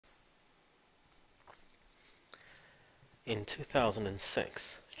In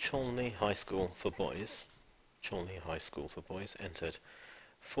 2006, Cholney High School for Boys entered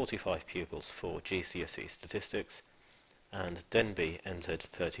 45 pupils for GCSE Statistics, and Denby entered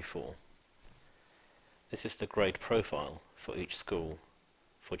 34. This is the grade profile for each school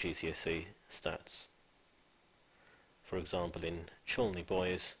for GCSE Stats. For example, in Cholney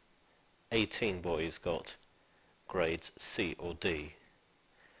Boys, 18 boys got grades C or D.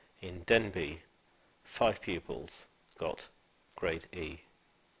 In Denby, 5 pupils got grade E,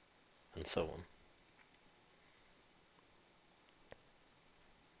 and so on.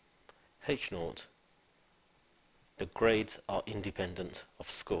 H0, the grades are independent of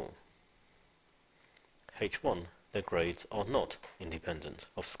school. H1, the grades are not independent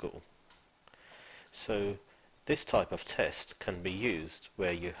of school. So this type of test can be used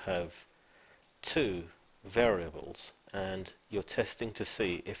where you have two variables and you're testing to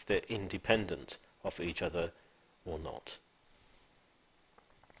see if they're independent of each other or not.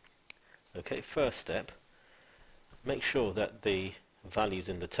 Okay, first step, make sure that the values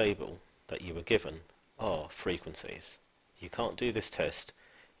in the table that you were given are frequencies. You can't do this test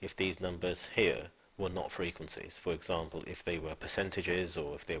if these numbers here were not frequencies. For example, if they were percentages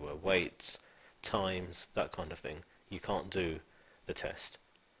or if they were weights, times, that kind of thing, you can't do the test.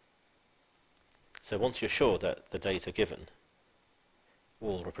 So once you're sure that the data given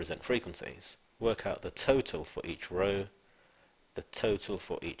all represent frequencies, work out the total for each row, the total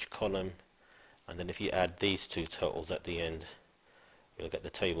for each column, and then if you add these two totals at the end, you'll get the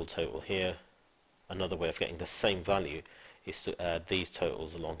table total here. Another way of getting the same value is to add these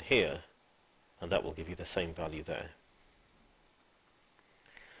totals along here, and that will give you the same value there.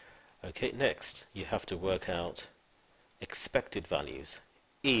 Okay, next you have to work out expected values,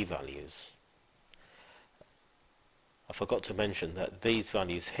 E values. I forgot to mention that these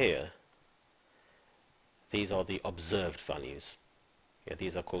values here, these are the observed values. Yeah,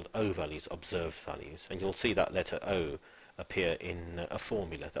 these are called O values, observed values, and you'll see that letter O appear in a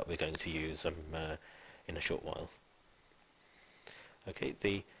formula that we're going to use in a short while. Okay,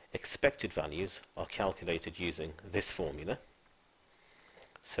 the expected values are calculated using this formula.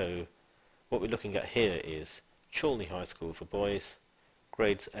 So what we're looking at here is Cholney High School for Boys,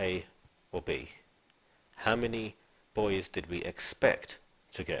 grades A or B. How many boys did we expect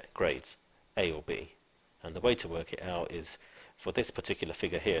to get grades A or B? And the way to work it out is, for this particular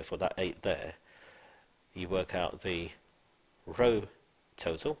figure here, for that 8 there, you work out the row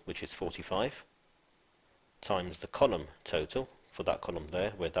total, which is 45, times the column total for that column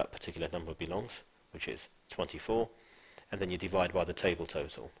there, where that particular number belongs, which is 24, and then you divide by the table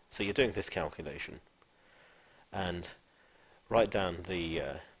total. So you're doing this calculation, and write down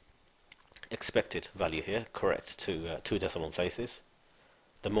the expected value here, correct to 2 decimal places.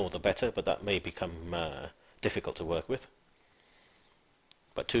 The more the better, but that may become difficult to work with.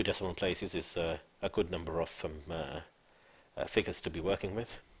 But 2 decimal places is a good number of figures to be working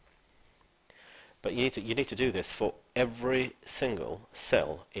with. But you need to do this for every single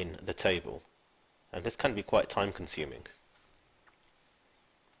cell in the table, and this can be quite time consuming.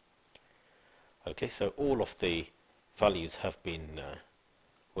 Okay, so all of the values have been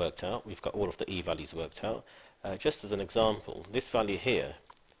worked out. We've got all of the E values worked out. Just as an example, this value here,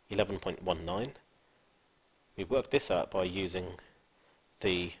 11.19, we worked this out by using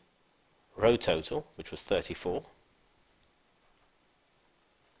the row total, which was 34,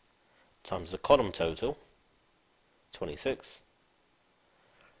 times the column total, 26,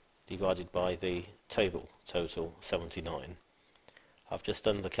 divided by the table total, 79. I've just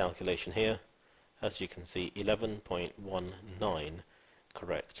done the calculation here. As you can see, 11.19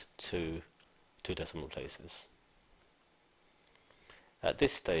 correct to 2 decimal places. At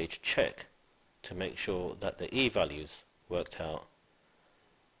this stage, check to make sure that the E values worked out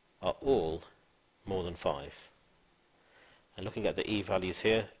are all more than 5. And looking at the E values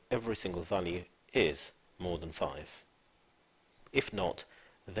here, every single value is more than 5. If not,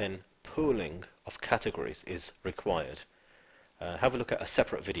 then pooling of categories is required. Have a look at a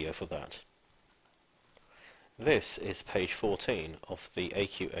separate video for that. This is page 14 of the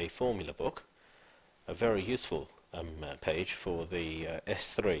AQA formula book, a very useful page for the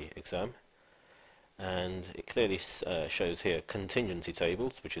S3 exam, and it clearly shows here contingency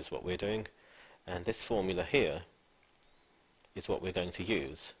tables, which is what we're doing, and this formula here is what we're going to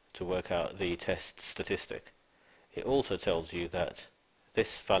use to work out the test statistic. It also tells you that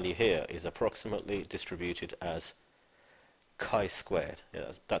this value here is approximately distributed as chi-squared.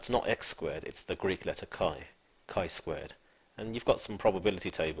 Yeah, that's not x squared, it's the Greek letter chi squared. And you've got some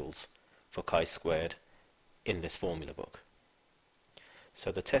probability tables for chi-squared in this formula book.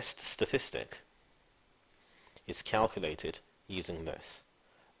 So the test statistic is calculated using this.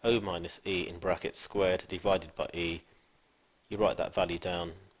 O minus E in brackets squared divided by E. You write that value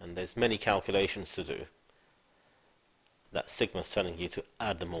down, and there's many calculations to do. That sigma's telling you to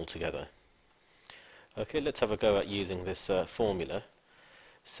add them all together. Okay, let's have a go at using this formula.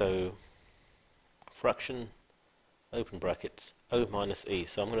 So fraction, open brackets, O minus E.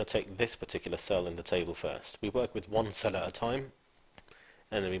 So I'm going to take this particular cell in the table first. We work with one cell at a time,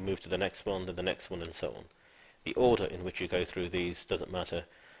 and then we move to the next one, then the next one, and so on. The order in which you go through these doesn't matter,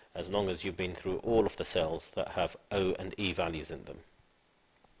 as long as you've been through all of the cells that have O and E values in them.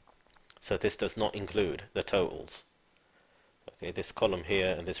 So this does not include the totals. Okay, this column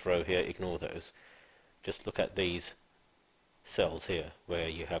here and this row here, ignore those. Just look at these cells here where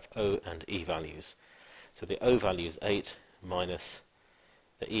you have O and E values. So the O value is 8 minus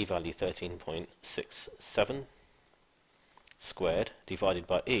the E value 13.67 squared divided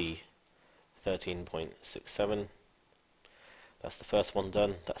by E 13.67. That's the first one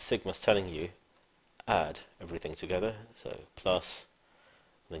done. That sigma's telling you add everything together, so plus,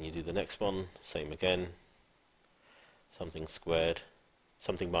 then you do the next one, same again, something squared,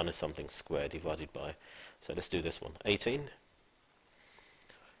 something minus something squared divided by, so let's do this one, 18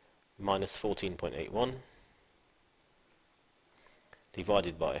 minus 14.81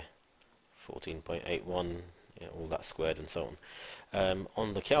 divided by 14.81, yeah, all that squared and so on.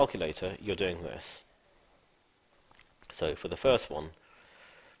 On the calculator you're doing this. So for the first one,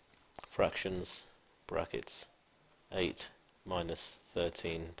 fractions, brackets, 8 minus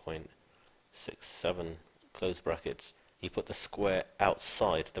 13.67, close brackets, you put the square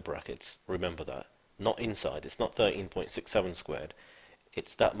outside the brackets, remember that, not inside. It's not 13.67 squared,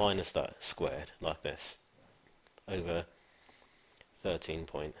 it's that minus that squared, like this, over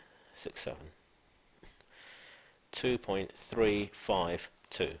 13.67.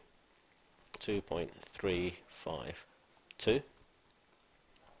 2.352. 2.352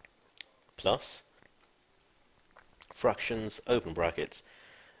 plus fractions, open brackets,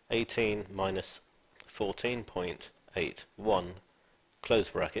 18 minus 14.81 close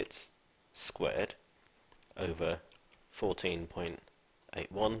brackets squared over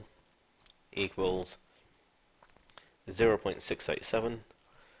 14.81 equals 0.687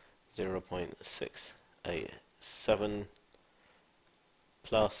 0.687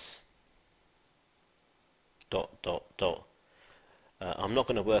 plus dot dot dot. I'm not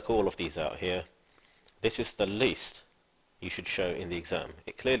going to work all of these out here. This is the least you should show in the exam.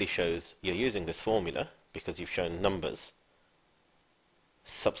 It clearly shows you're using this formula because you've shown numbers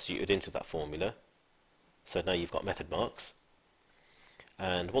substituted into that formula. So now you've got method marks.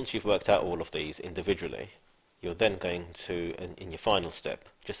 And once you've worked out all of these individually, you're then going to, in your final step,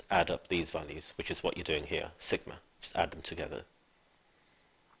 just add up these values, which is what you're doing here, sigma. Just add them together.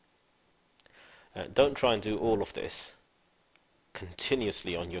 Don't try and do all of this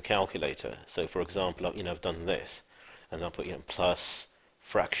continuously on your calculator. So for example, I've done this, and I'll put plus,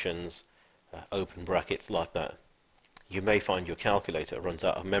 fractions, open brackets like that. You may find your calculator runs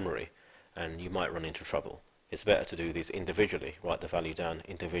out of memory, and you might run into trouble. It's better to do these individually, write the value down,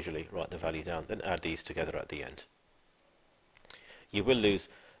 individually, write the value down, then add these together at the end. You will lose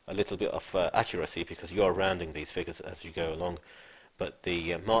a little bit of accuracy because you are rounding these figures as you go along, but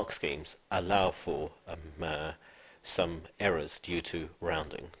the mark schemes allow for some errors due to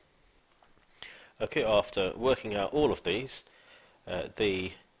rounding. Okay, after working out all of these,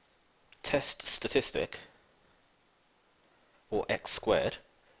 the test statistic, or x squared,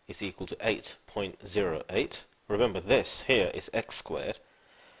 is equal to 8.08. Remember, this here is x squared.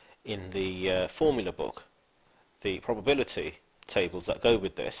 In the formula book, the probability tables that go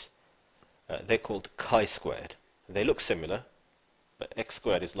with this, they're called chi-squared. They look similar, but x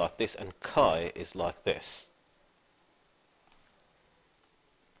squared is like this and chi is like this.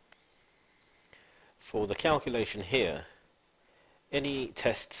 For the calculation here, any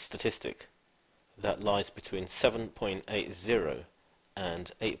test statistic that lies between 7.80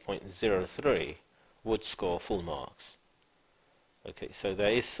 and 8.03 would score full marks. Okay, so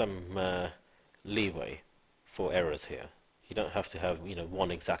there is some leeway for errors here. You don't have to have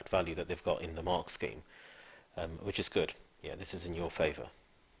one exact value that they've got in the mark scheme, which is good. Yeah, this is in your favor.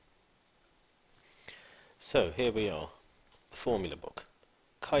 So here we are, the formula book,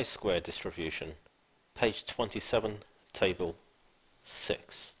 chi-square distribution, page 27, table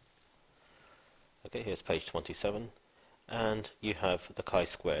 6. Okay, here's page 27, and you have the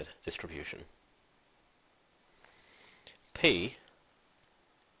chi-squared distribution. P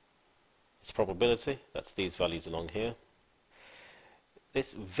is probability, that's these values along here.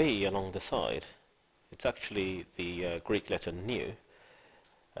 This V along the side, it's actually the Greek letter nu.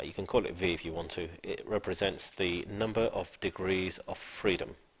 You can call it V if you want to. It represents the number of degrees of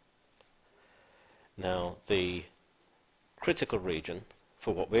freedom. Now, the critical region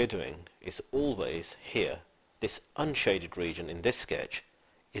for what we're doing is always here. This unshaded region in this sketch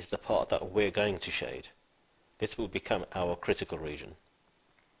is the part that we're going to shade. This will become our critical region.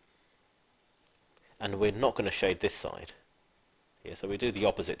 And we're not going to shade this side. Yeah, so we do the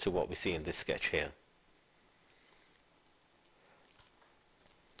opposite to what we see in this sketch here.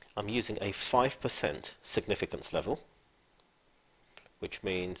 I'm using a 5% significance level, which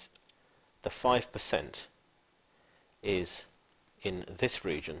means the 5% is in this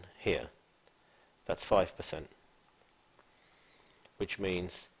region here. That's 5%. Which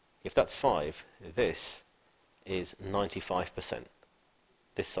means if that's 5, this is 95%.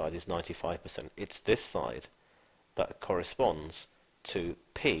 This side is 95%. It's this side that corresponds to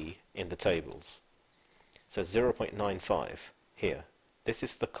P in the tables. So 0.95 here. This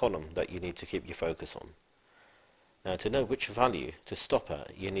is the column that you need to keep your focus on. Now, to know which value to stop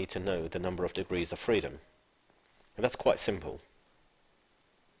at, you need to know the number of degrees of freedom. And that's quite simple.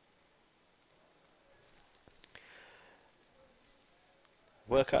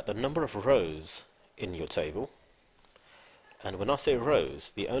 Work out the number of rows in your table. And when I say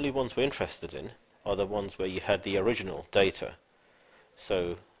rows, the only ones we're interested in are the ones where you had the original data.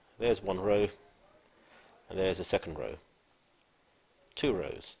 So there's one row, and there's a second row. 2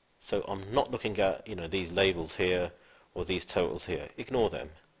 rows. So I'm not looking at, these labels here or these totals here. Ignore them.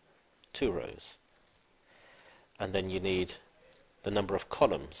 2 rows. And then you need the number of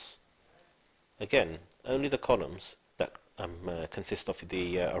columns. Again, only the columns that consist of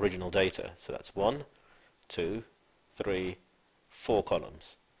the original data. So that's 1, 2, 3, 4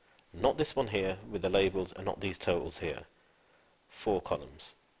 columns. Not this one here with the labels and not these totals here. 4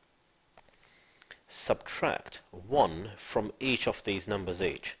 columns. Subtract 1 from each of these numbers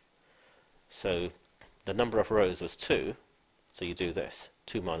each. So the number of rows was 2, so you do this,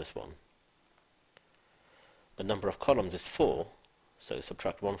 2 minus 1. The number of columns is 4, so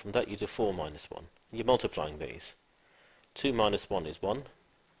subtract 1 from that, you do 4 minus 1. You're multiplying these. 2 minus 1 is 1,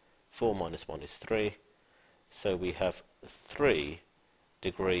 4 minus 1 is 3, so we have 3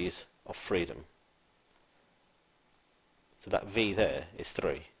 degrees of freedom. So that V there is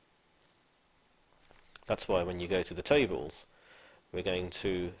 3. That's why when you go to the tables, we're going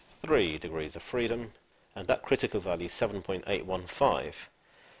to 3 degrees of freedom, and that critical value 7.815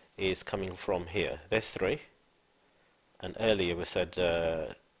 is coming from here. There's 3, and earlier we said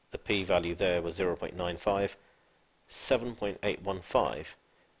the p-value there was 0.95. 7.815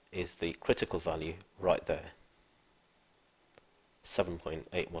 is the critical value right there.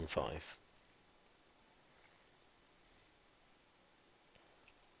 7.815.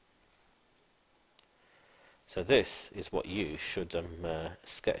 So this is what you should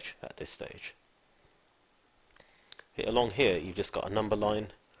sketch at this stage. Along here you've just got a number line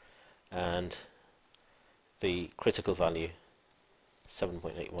and the critical value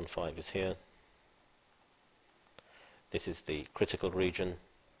 7.815 is here. This is the critical region.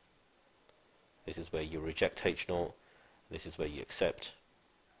 This is where you reject H0. This is where you accept.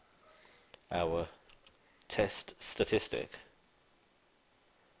 Our test statistic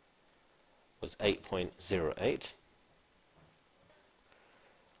was 8.08.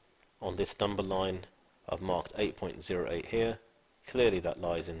 On this number line I've marked 8.08 here. Clearly that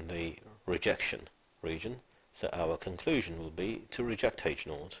lies in the rejection region, so our conclusion will be to reject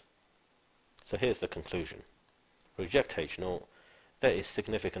H0. So here's the conclusion. Reject H0. There is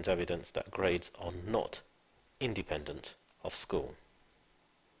significant evidence that grades are not independent of school.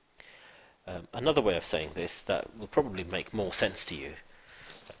 Another way of saying this that will probably make more sense to you,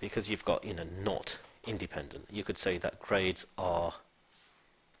 because you've got not independent, you could say that grades are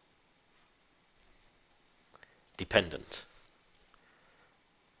dependent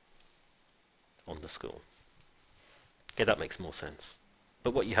on the school. Okay, that makes more sense.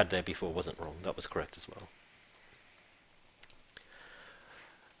 But what you had there before wasn't wrong, that was correct as well.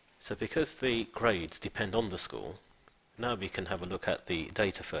 So because the grades depend on the school, now we can have a look at the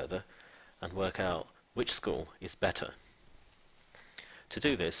data further and work out which school is better. To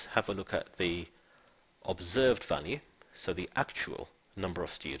do this, have a look at the observed value, so the actual number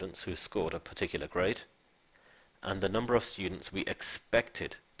of students who scored a particular grade, and the number of students we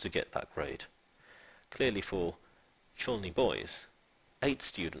expected to get that grade. Clearly for Cholney boys, 8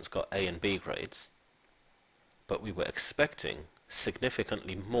 students got A and B grades, but we were expecting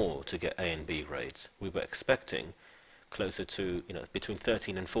significantly more to get A and B grades. We were expecting closer to, between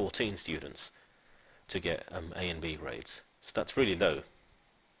 13 and 14 students to get A and B grades. So that's really low.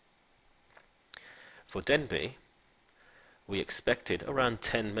 For Denby, we expected around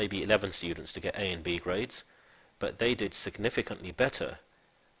 10, maybe 11 students to get A and B grades, but they did significantly better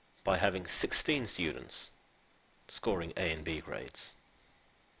by having 16 students scoring A and B grades.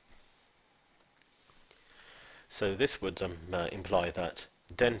 So this would imply that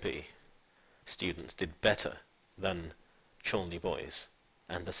Denbigh students did better than Cholney boys,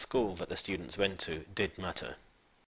 and the school that the students went to did matter.